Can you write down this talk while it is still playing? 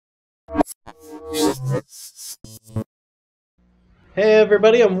Hey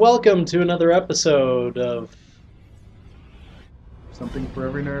everybody, and welcome to another episode of Something for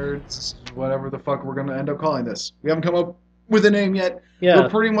Every Nerds, whatever the fuck we're gonna end up calling this. We haven't come up with a name yet. Yeah. We're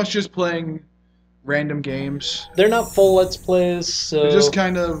pretty much just playing random games. They're not full Let's Plays, so... They're just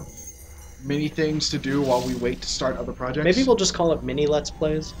kind of mini things to do while we wait to start other projects. Maybe we'll just call it mini Let's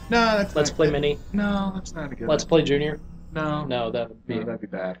Plays? No, that's Let's not Play good. Mini? No, that's not a good Let's Play Junior? No. No, that would be... No, that'd be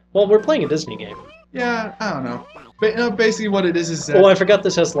bad. Well, we're playing a Disney game. Yeah, I don't know. But, no, basically what it is that... Oh, I forgot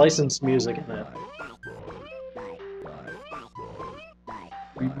this has licensed music in it.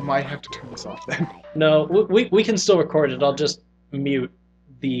 We might have to turn this off then. No, we can still record it. I'll just mute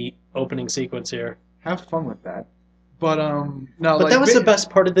the opening sequence here. Have fun with that. But, no, But like... that was the best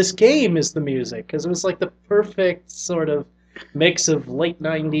part of this game, is the music, because it was like the perfect sort of mix of late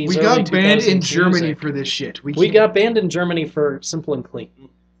 90s, We early got banned in 2000s Germany music. for this shit. We got banned in Germany for Simple and Clean.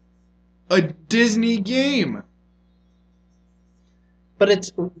 A Disney game! But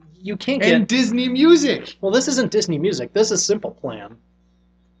it's... You can't get... And Disney music! Well, this isn't Disney music. This is Simple Plan.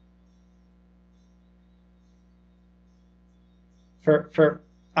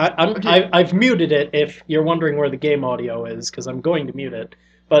 I've muted it if you're wondering where the game audio is, because I'm going to mute it.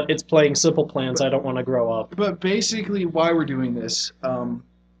 But it's playing Simple Plans. I don't want to grow up. But basically, why we're doing this,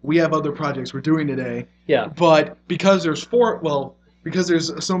 we have other projects we're doing today. Yeah. But because there's because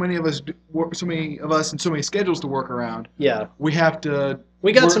there's so many of us, and so many schedules to work around. Yeah. We have to.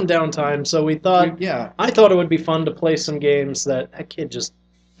 We got some downtime, so we thought. Yeah. I thought it would be fun to play some games that kid just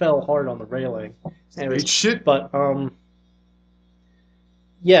fell hard on the railing. Anyways, It should. But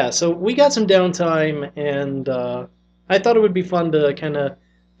yeah. So we got some downtime, and I thought it would be fun to kind of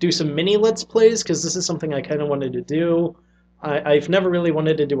do some mini Let's Plays, because this is something I kind of wanted to do. I've never really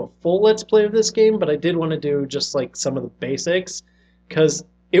wanted to do a full Let's Play of this game, but I did want to do just like some of the basics, because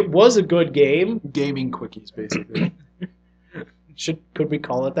it was a good game. Gaming quickies, basically. Could we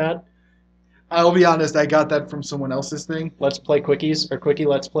call it that? I'll be honest, I got that from someone else's thing. Let's Play Quickies, or Quickie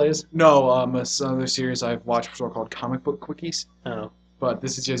Let's Plays? No, another series I've watched before called Comic Book Quickies. Oh. But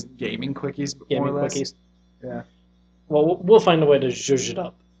this is just gaming quickies, Gaming more or less. Quickies? Yeah. Well, we'll find a way to zhuzh it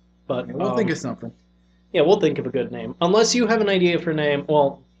up. But Yeah, we'll think of something. Yeah, we'll think of a good name. Unless you have an idea for a name,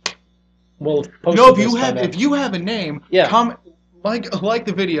 well, we'll post No, it this time out. if you have a name, Yeah. comment, like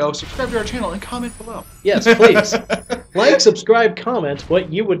the video, subscribe to our channel, and comment below. Yes, please. Like, subscribe, comment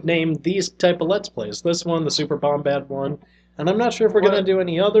what you would name these type of Let's Plays. This one, the Super Bombad one. And I'm not sure if we're going to do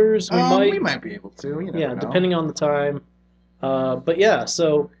any others. We might be able to. You never know. Depending on the time. But yeah,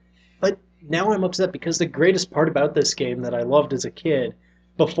 but now I'm upset because the greatest part about this game that I loved as a kid,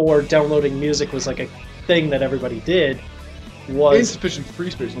 before downloading music was like a thing that everybody did, was... Insufficient free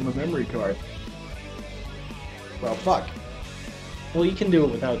space on the memory card. Well, fuck. Well, you can do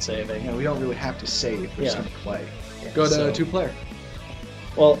it without saving. Yeah, we don't really have to save. We're just going to play. Yeah, Go to two-player.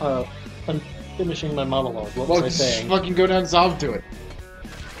 Well, I'm finishing my monologue. What was I saying? Fucking go down and solve to it.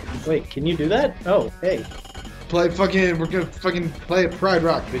 Wait, can you do that? Oh, hey. We're gonna fucking play at Pride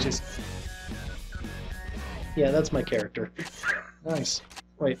Rock, bitches. Yeah, that's my character. Nice.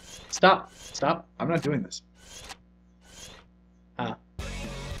 Wait, stop. I'm not doing this. Do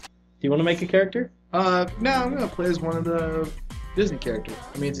you want to make a character? No, I'm gonna play as one of the Disney characters.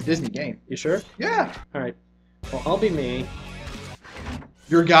 I mean, it's a Disney game. You sure? Yeah. Alright. Well, I'll be me.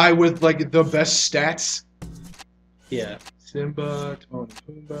 Your guy with, like, the best stats? Yeah. Simba, Timon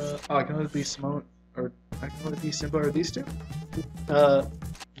and Pumbaa. Oh, I can only be Simon, or I can only be Simba or these two? Yeah. Oh,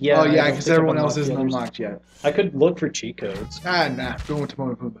 yeah, I don't because think I've everyone else unlocked the isn't others. unlocked yet. I could look for cheat codes. Nah, going with Timon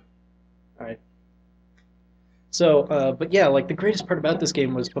and Pumbaa. Alright. So, but yeah, like, the greatest part about this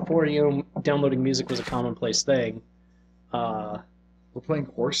game was before, downloading music was a commonplace thing. We're playing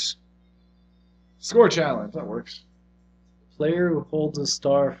horse. Score challenge, that works. Player who holds a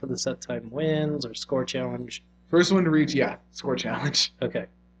star for the set time wins, or score challenge. First one to reach, yeah, score challenge. Okay.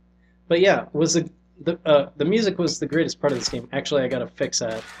 But yeah, was the music was the greatest part of this game. Actually, I gotta fix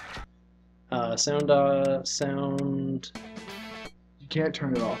that. Sound. You can't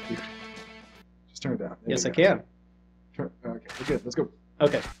turn it off, dude. Just turn it down. There Yes, you I go. can. Okay, we're good. Let's go.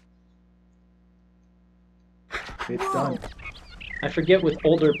 Okay. It's done. I forget with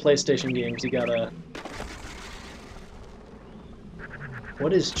older PlayStation games, you gotta...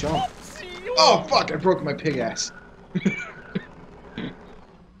 What is jump? Oh, fuck! I broke my pig ass.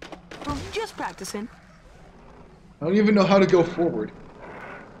 Oh, just practicing. I don't even know how to go forward.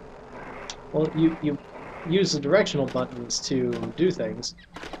 Well, you use the directional buttons to do things.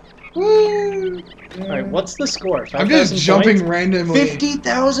 Woo! Alright, what's the score? I'm just 5,000 jumping points? randomly.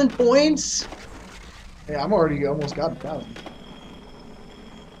 50,000 points? Yeah, I'm already almost got 1,000.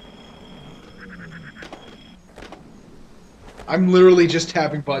 I'm literally just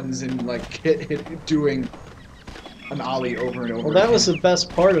tapping buttons and like doing an ollie over and over. Well, that again. was the best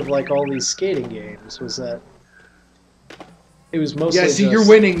part of like all these skating games was that it was mostly Yeah, see, just... you're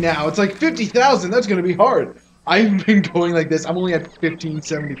winning now. It's like 50,000. That's gonna be hard. I've been going like this. I'm only at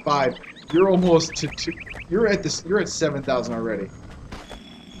 1575. You're almost to two. You're at this. You're at 7,000 already.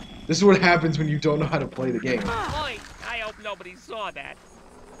 This is what happens when you don't know how to play the game. Oi, I hope nobody saw that.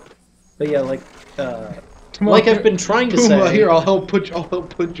 But yeah, like Come on, like I've been trying to Puma, say. here, I'll help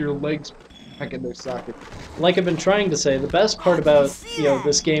put your legs back in their socket. Like I've been trying to say, the best part about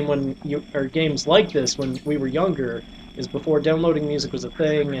this game or games like this when we were younger is before downloading music was a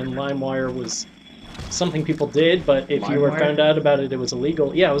thing and LimeWire was something people did, but if you were LimeWire? found out about it, it was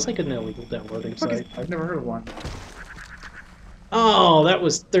illegal. Yeah, it was like an illegal downloading Fuck is- site. I've never heard of one. Oh, that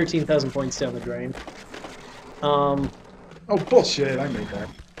was 13,000 points down the drain. Oh bullshit! I made that.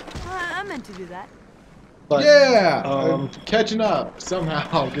 I meant to do that. But Yeah, um, I'm catching up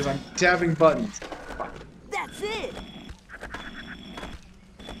somehow because I'm tapping buttons. That's it.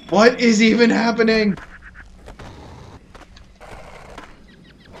 What is even happening?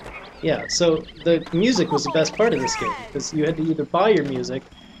 yeah, so the music was the best part of this game because you had to either buy your music,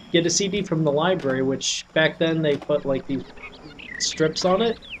 get a CD from the library, which back then they put like these strips on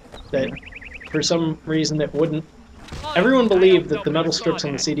it that for some reason that wouldn't. Oi, Everyone I believed hope that the nobody metal saw strips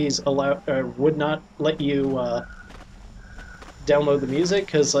on the that. CDs would not let you download the music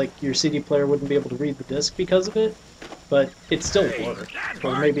because like your CD player wouldn't be able to read the disc because of it. But it still worked.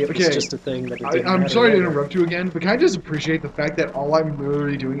 Or maybe it was Okay, just a thing that it didn't I'm matter sorry to later. interrupt you again, but can I just appreciate the fact that all I'm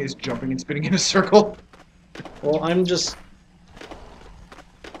literally doing is jumping and spinning in a circle? Well, I'm just...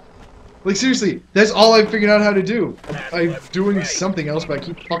 Like seriously, that's all I've figured out how to do. I'm doing something else, but I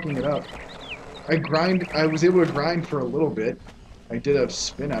keep fucking it up. I was able to grind for a little bit. I did a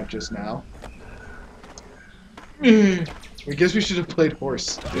spin out just now. I guess we should have played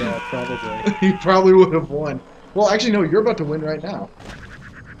horse. Yeah, probably. He probably would have won. Well, actually, no, you're about to win right now.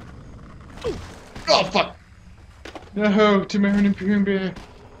 Oh, fuck! No, Tamarin and Pumbe.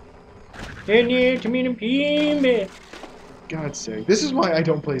 God's sake. This is why I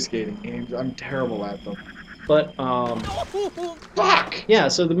don't play skating games. I'm terrible at them. But, Fuck! yeah,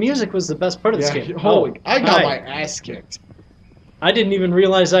 so the music was the best part of this Yeah, game. holy, I got hi. my ass kicked. I didn't even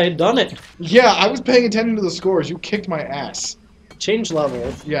realize I had done it. Yeah, I was paying attention to the scores. You kicked my ass. Change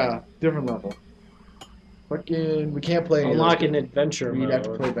level. Yeah, different level. Fucking, we can't play any Unlock of an those adventure games. We'd have to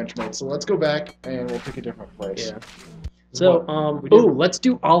mode. play bench mode. So let's go back and we'll pick a different place. Yeah. So, we did- let's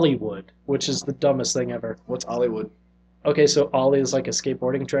do Ollywood, which is the dumbest thing ever. What's Hollywood? Okay, so Ollie is like a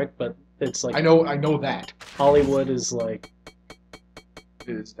skateboarding trick, but it's like I know that. Hollywood is like, It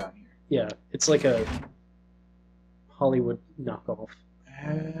is down here. yeah, it's like a Hollywood knockoff.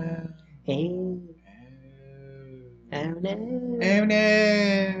 Hey, oh no. Oh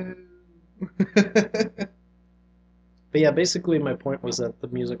no. But yeah, basically my point was that the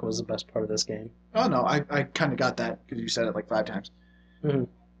music was the best part of this game. Oh no, I kind of got that because you said it like 5 times. Mhm.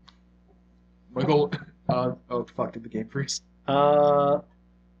 Michael, oh fuck, did the game freeze?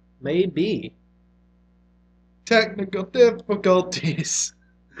 Maybe. Technical difficulties.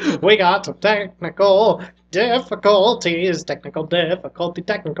 We got some technical difficulties. Technical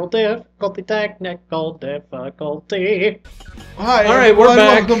difficulty. Hi, All right, we're everyone,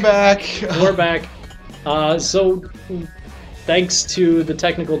 back. Welcome back. We're back. So, thanks to the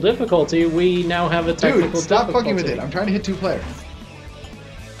technical difficulty, we now have a technical Dude, stop difficulty. fucking with it. I'm trying to hit 2 player.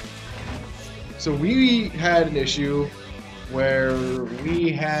 So we had an issue where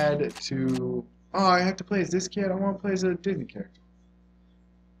we had to... Oh, I have to play as this kid. I want to play as a Disney character.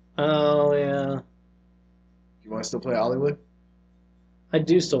 Oh, yeah. You want to still play Hollywood? I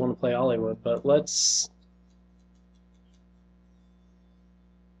do still want to play Hollywood, but let's...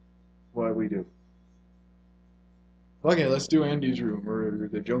 What do we do? Okay, let's do Andy's room or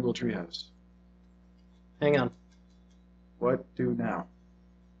the Jungle Treehouse. Hang on. What do now?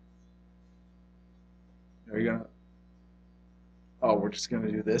 Are you gonna... Oh, we're just gonna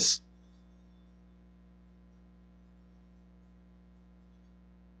do this?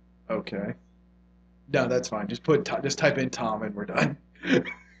 Okay. No, that's fine. Just just type in Tom and we're done.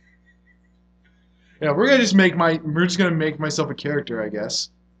 Yeah, we're just gonna make myself a character, I guess.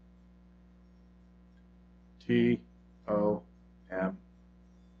 T-O-M.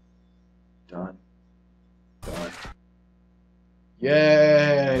 Done. Done.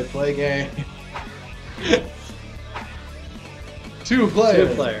 Yay! Play game. 2 player.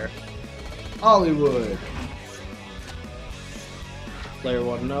 2 player. Hollywood. Player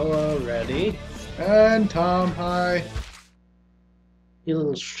 1 Noah, ready. And Tom, hi. You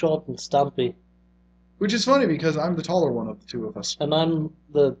little short and stumpy. Which is funny because I'm the taller one of the two of us. And I'm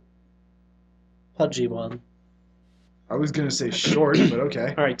the pudgy one. I was gonna say short, but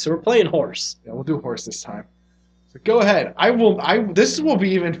okay. All right, so we're playing horse. Yeah, we'll do horse this time. So go ahead. This will be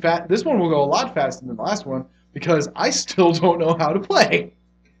even fat. This one will go a lot faster than the last one because I still don't know how to play.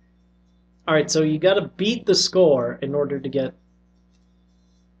 All right, so you got to beat the score in order to get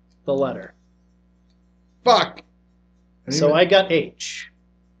the letter. Fuck. So I got H.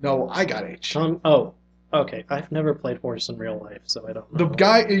 No, I got H. Oh, okay. I've never played horse in real life, so I don't know. The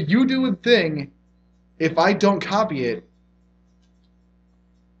guy, you do a thing. If I don't copy it,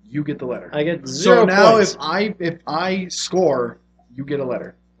 you get the letter. I get 0 So now, points. if I score, you get a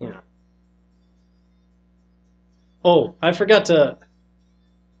letter. Yeah. Oh, I forgot to.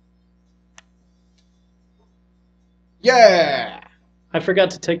 Yeah. I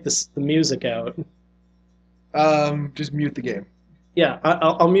forgot to take the music out. Just mute the game. Yeah,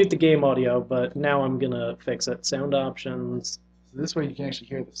 I'll mute the game audio, but now I'm gonna fix it. Sound options. So this way you can actually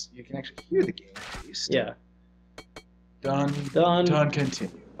hear this. You can actually hear the game at least. Yeah. Done. Done. Done.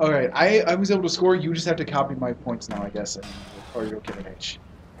 Continue. All right. I was able to score. You just have to copy my points now, I guess, or you'll get an H.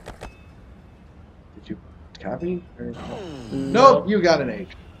 Did you copy? Or... Nope. You got an H.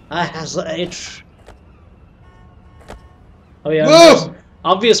 I has the H. Oh yeah. Whoa! There's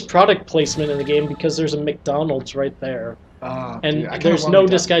obvious product placement in the game because there's a McDonald's right there. And Dude, I kinda there's want no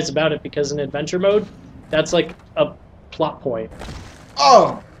McDonald's. disguise about it because in adventure mode, that's like a plot point.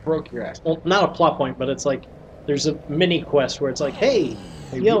 Oh! Broke your ass. Well, not a plot point, but it's like there's a mini quest where it's like, hey,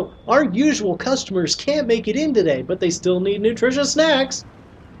 Hey, you know, our usual customers can't make it in today, but they still need nutritious snacks.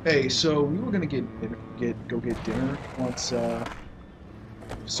 Hey, so we were gonna go get dinner once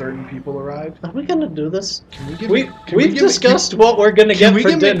certain people arrive. Are we gonna do this? Can we get? We've discussed what we're gonna get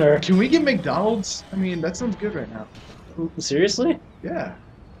for dinner. Can we get McDonald's? I mean, that sounds good right now. Seriously? Yeah.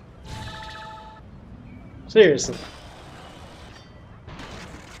 Seriously.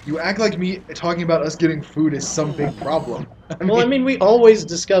 You act like me talking about us getting food is some big problem. Well, I mean, we always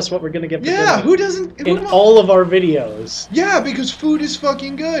discuss what we're gonna get for yeah, dinner. who doesn't? In all of our videos. Yeah, because food is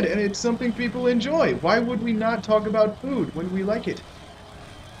fucking good and it's something people enjoy. Why would we not talk about food when we like it?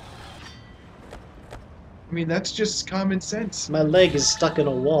 I mean, that's just common sense. My leg is stuck in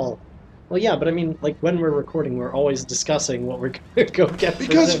a wall. Well, yeah, but I mean, like, when we're recording, we're always discussing what we're gonna go get for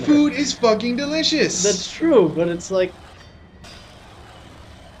Because dinner. food is fucking delicious. That's true, but it's like...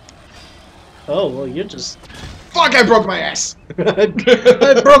 Oh, well, you just... Fuck, I broke my ass!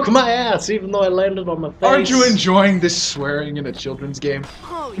 I broke my ass, even though I landed on my face. Aren't you enjoying this swearing in a children's game?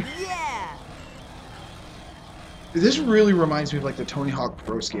 Oh, yeah! This really reminds me of like the Tony Hawk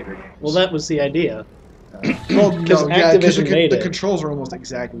Pro Skater games. Well, that was the idea. Well, Because no, yeah, Activision made the it. controls are almost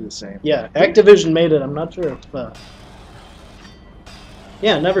exactly the same. Yeah, Activision made it. I'm not sure if...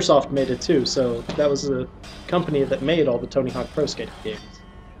 Yeah, Neversoft made it too, so that was the company that made all the Tony Hawk Pro Skater games.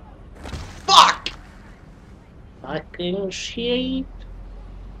 Fuck! Fucking shit.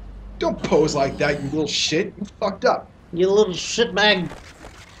 Don't pose like that, you little shit. You fucked up. You little shitbag.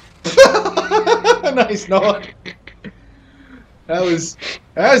 Nice, Noah. That was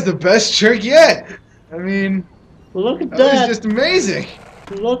the best trick yet. I mean, Look at that that. was just amazing.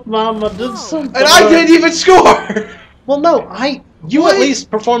 Look, Mom, I did something. And I didn't even score. Well, no, you What? at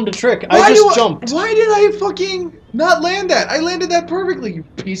least performed a trick. Why I just jumped. Why did I fucking not land that? I landed that perfectly, you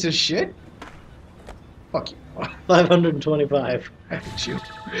piece of shit. Fuck you. 525. I hate you.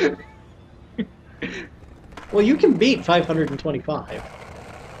 Well, you can beat 525.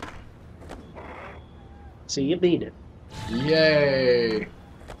 So you beat it. Yay.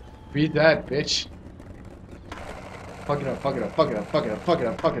 Beat that, bitch. Fuck it up, fuck it up, fuck it up, fuck it up, fuck it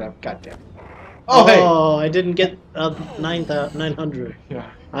up, fuck it up. God damn it. Oh, hey! Oh, I didn't get 900. Yeah.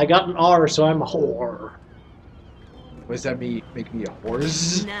 I got an R, so I'm a whore. What does that mean? Make me a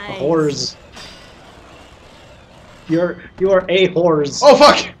horse? A Nice. whores. You are a whores. Oh,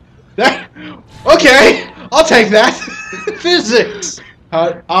 fuck! That... Okay! I'll take that! Physics!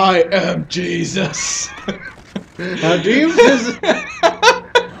 I am Jesus. How do you physics?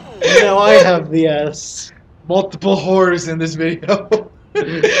 Now I have the S. Multiple whores in this video.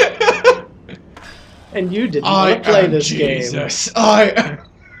 And you didn't I want to play am this Jesus. I am...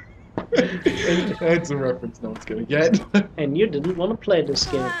 That's a reference no one's gonna get. game. And you didn't want to play this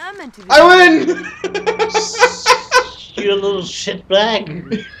game. I meant to do I win! You little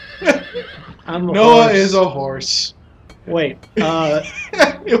shitbag. I'm a Noah horse. is a horse. Wait, You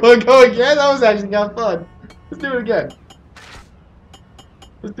wanna go again? That was actually kind of fun. Let's do it again.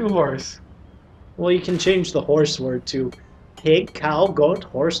 Let's do horse. well, you can change the horse word to pig, cow, goat,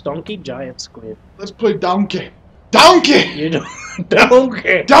 horse, donkey, giant squid. Let's play donkey. Donkey! You don't.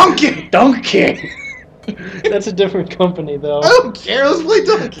 Donkey! Donkey! Donkey! That's a different company, though. I don't care. Let's play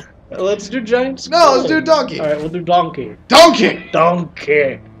donkey. Let's do giant. No, let's do donkey. All right, we'll do donkey. Donkey.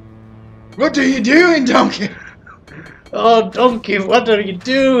 Donkey. What are you doing, donkey? Oh, donkey, what are you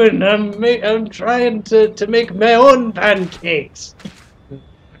doing? I'm trying to make my own pancakes.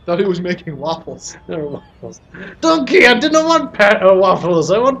 Thought he was making waffles. Or waffles. Donkey, I didn't want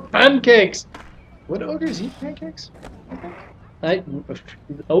waffles. I want pancakes. Would ogres eat pancakes?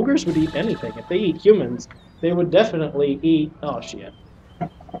 Ogres would eat anything. If they eat humans, they would definitely eat. Oh shit.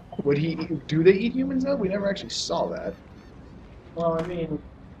 Would he? Do they eat humans though? We never actually saw that. Well, I mean,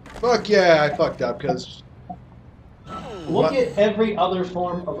 Fuck yeah, I fucked up because. look at every other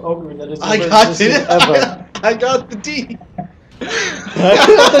form of ogre that has I ever got existed it. ever. I got the D. I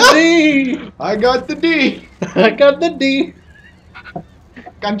got the D. I got the D. I got the D.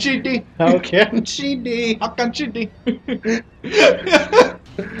 Can she D? How can she D? How can she D?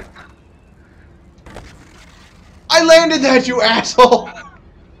 I landed that, you asshole!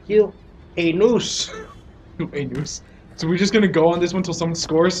 You a noose. Hey, Noose. So we're just gonna go on this one until someone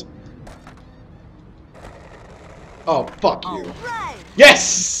scores? Oh, fuck you. Alright!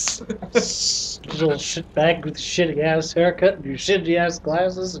 Yes! Little shitbag with shitty ass haircut and your shitty ass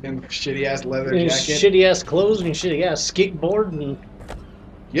glasses and And shitty ass leather your jacket. shitty ass clothes and your shitty ass skateboard and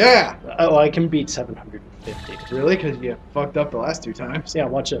Yeah! oh, I can beat 750. Really? Because you fucked up the last 2 times? Yeah,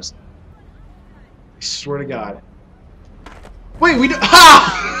 watch this. I swear to God. Wait, we do-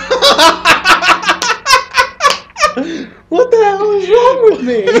 Ha! What the hell is wrong with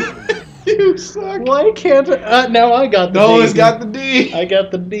me? You suck. Why can't I? Now I got the No, D. it's got the D. I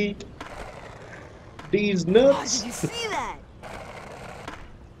got the D. D's Oh, nuts. did you see that?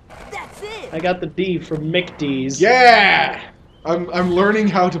 That's it! I got the D from McD's. Yeah! I'm learning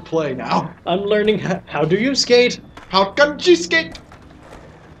how to play now. I'm learning how do you skate? How can she skate?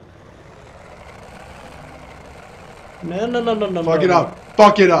 No. Fuck it up.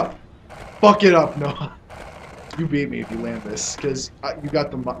 Fuck it up. Fuck it up, Noah. You beat me if you land this, because you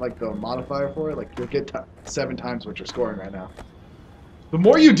got the the modifier for it. Like you'll get 7 times what you're scoring right now. The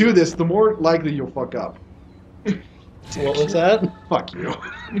more you do this, the more likely you'll fuck up. What was that? Fuck you.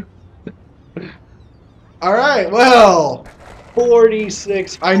 All right. Well,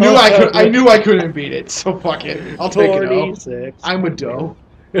 46. I knew I couldn't beat it. So fuck it. I'll take it out. 46. I'm a doe.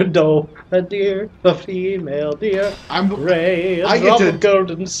 A doe, a deer, a female deer. I'm. Gray, a I get drop to- of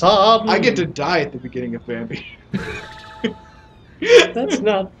golden sun. I get to die at the beginning of Bambi. That's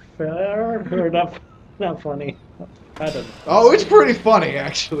not fair. Or not funny. I don't know. Oh, it's pretty funny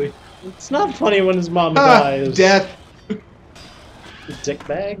actually. It's not funny when his mom Ah, dies. death. Dick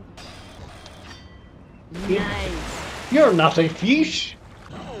bag. Nice. You're not a fish.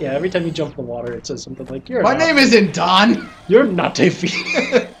 Yeah, every time you jump in the water, it says something like, "You're My not, name isn't Don. You're not a fish."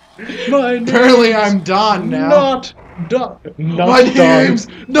 My name Apparently, I'm Don now. Not Don. Not My Don. name's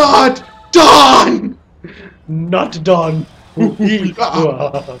not Don. Not Don.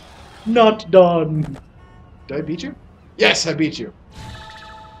 Not Don. Did I beat you? Yes, I beat you.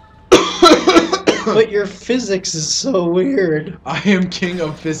 But your physics is so weird. I am king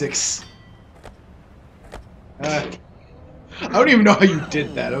of physics. I don't even know how you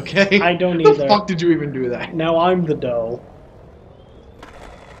did that, okay? I don't How either. the fuck did you even do that? Now I'm the dough.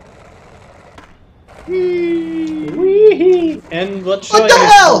 Whee! Wee! And let's What show the you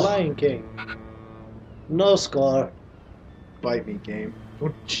hell? the Lion King. No score. Bite me, game.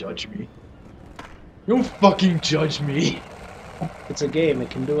 Don't judge me. Don't fucking judge me. It's a game. It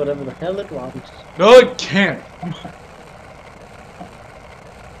can do whatever the hell it wants. No, it can't.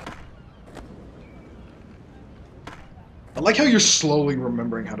 I like how you're slowly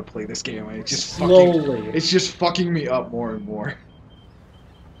remembering how to play this game. It's just Slowly. It's just fucking me up more and more.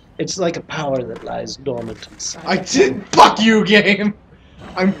 It's like a power that lies dormant inside. I did. Fuck you, game.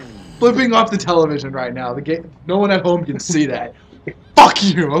 I'm flipping off the television right now. The game. No one at home can see that. Fuck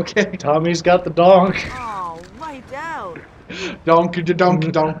you. Okay. Tommy's got the donk. Oh, wiped out. Donk,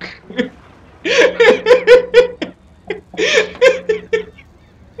 donk, donk.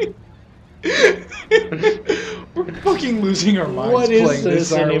 We're fucking losing our minds What is playing this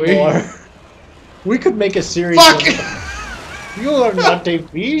this, aren't anymore? We could make a series. Fuck! Of, you are not a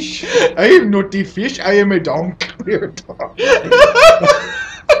fish. I am not a fish, I am a donk. You're a donk.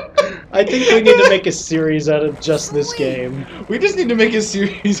 I think we need to make a series out of just this game. We just need to make a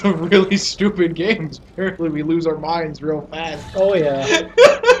series of really stupid games. Apparently we lose our minds real fast. Oh yeah.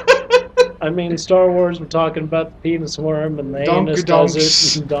 I mean, Star Wars, we're talking about the penis worm and the anus Donk-a-donks.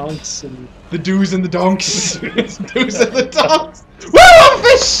 desert and donks and The do's and the donks. Do's and the donks. Woo,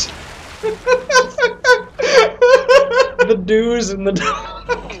 fish! the do's and the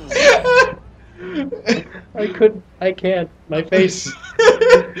donks. I can't. My face.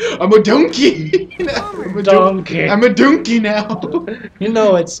 I'm a donkey. I'm a Donkey. I'm a donkey now. You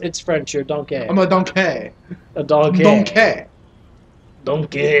know it's French. You're donkey. I'm a donkey. A donkey. Donkey.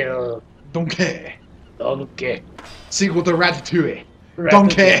 Donkey. Donkey. Donkey. Sequel to Ratatouille.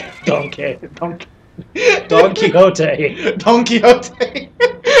 Donkey. Donkey. Donkey. Don Quixote. Don Quixote.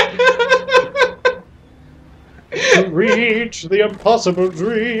 To reach the impossible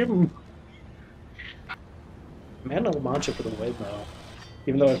dream. Man, I'll launch it for the win though.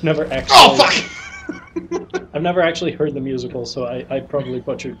 Even though I've never actually. Oh fuck! I've never actually heard the musical, so I probably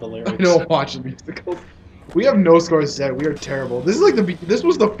butchered the lyrics. I don't watch the musicals. We have no scores set. We are terrible. This is like this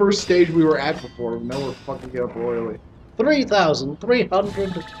was the first stage we were at before. Now we're fucking it up royally.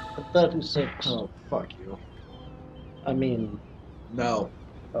 3,336. Oh fuck you. I mean, No.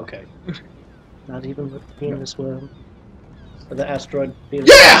 okay. Not even with the penis worm. Or the asteroid penis.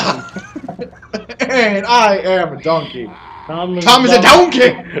 Yeah! And I am a donkey. Tom is a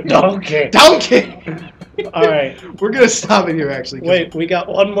donkey! Donkey. Donkey! Alright. We're gonna stop it here actually. Wait, we got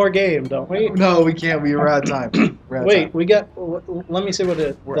one more game, don't we? No, we can't. We're out of time. Wait, we got. Let me see what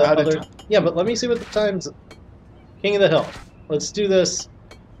it. We're the out of other, time. Yeah, but let me see what the times. King of the Hill. Let's do this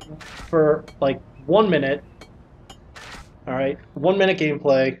for like 1 minute. All right, 1 minute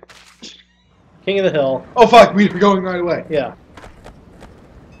gameplay. King of the Hill. Oh fuck, we're going right away. Yeah.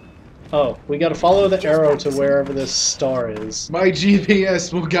 Oh, we gotta follow the arrow to wherever this star is. My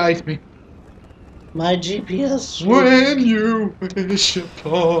GPS will guide me. My GPS When you wish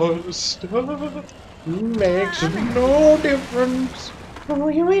upon a star, makes no difference who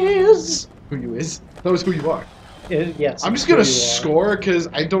you is. who you is? That was who you are. Yes. I'm just who gonna you are. score because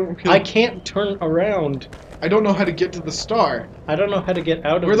I don't. I can't turn around. I don't know how to get to the star. I don't know how to get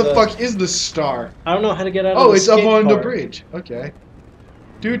out of Where the fuck is the star? I don't know how to get out of Oh, the it's up skate on the park. bridge. Okay.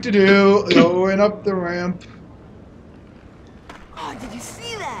 Do going up the ramp. Oh, did you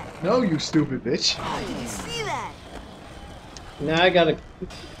see that? No, you stupid bitch. Oh, did you see that? Now I gotta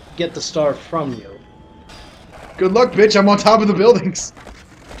get the star from you. Good luck, bitch. I'm on top of the buildings.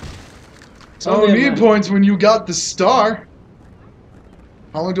 It's I don't only a need minute. points when you got the star.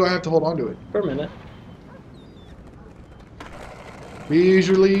 How long do I have to hold on to it? For a minute.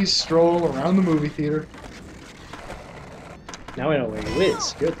 Leisurely stroll around the movie theater. Now I know where you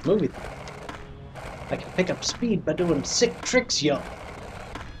is. You're at the movie theater. I can pick up speed by doing sick tricks, yo.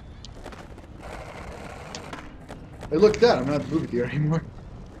 Hey, look at that. I'm not at the movie theater anymore.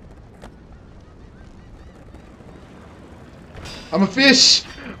 I'm a fish!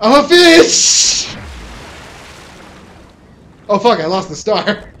 I'm a fish! Oh fuck, I lost the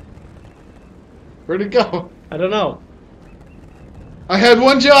star. Where'd it go? I don't know. I had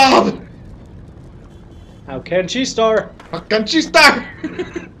one job! How can she star? How can she star?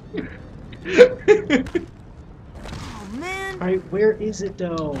 Oh, man. Alright, where is it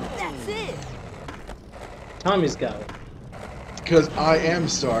though? That's it. Tommy's got it. Because I am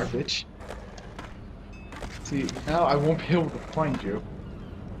star, bitch. See, now I won't be able to find you.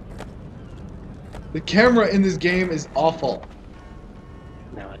 The camera in this game is awful.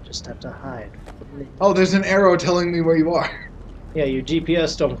 Now I just have to hide. Oh, there's an arrow telling me where you are. Yeah, your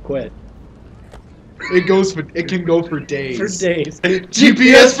GPS don't quit. It goes for. It can go for days. For days.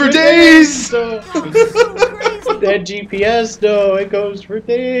 GPS for days. though. That was so crazy. That GPS though, it goes for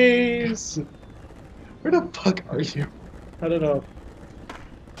days. Where the fuck are you? I don't know.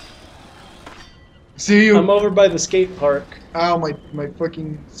 See you. I'm over by the skate park. Ow, my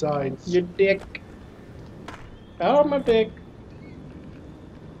fucking sides. Your dick. Oh, my dick.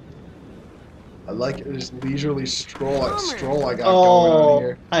 I like this leisurely stroll I got going Oh, on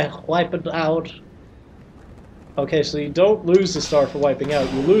here. I wipe it out. Okay, so you don't lose the star for wiping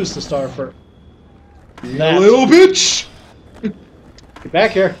out. You lose the star for... Being That. a little bitch. Get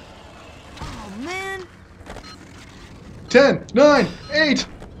back here. Oh, man. 10, 9, 8,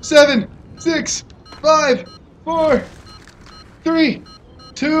 7, 6, 5, 4, 3,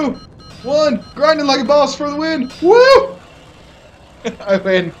 2, 1. Grinding like a boss for the win. Woo! I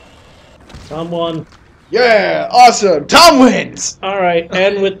win. Tom won. Yeah, awesome. Tom wins. Alright,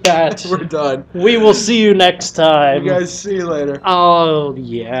 and with that, We're done. we will see you next time. You guys see you later. Oh,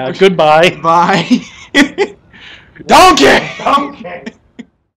 yeah. Goodbye. Bye. Donkey! Donkey!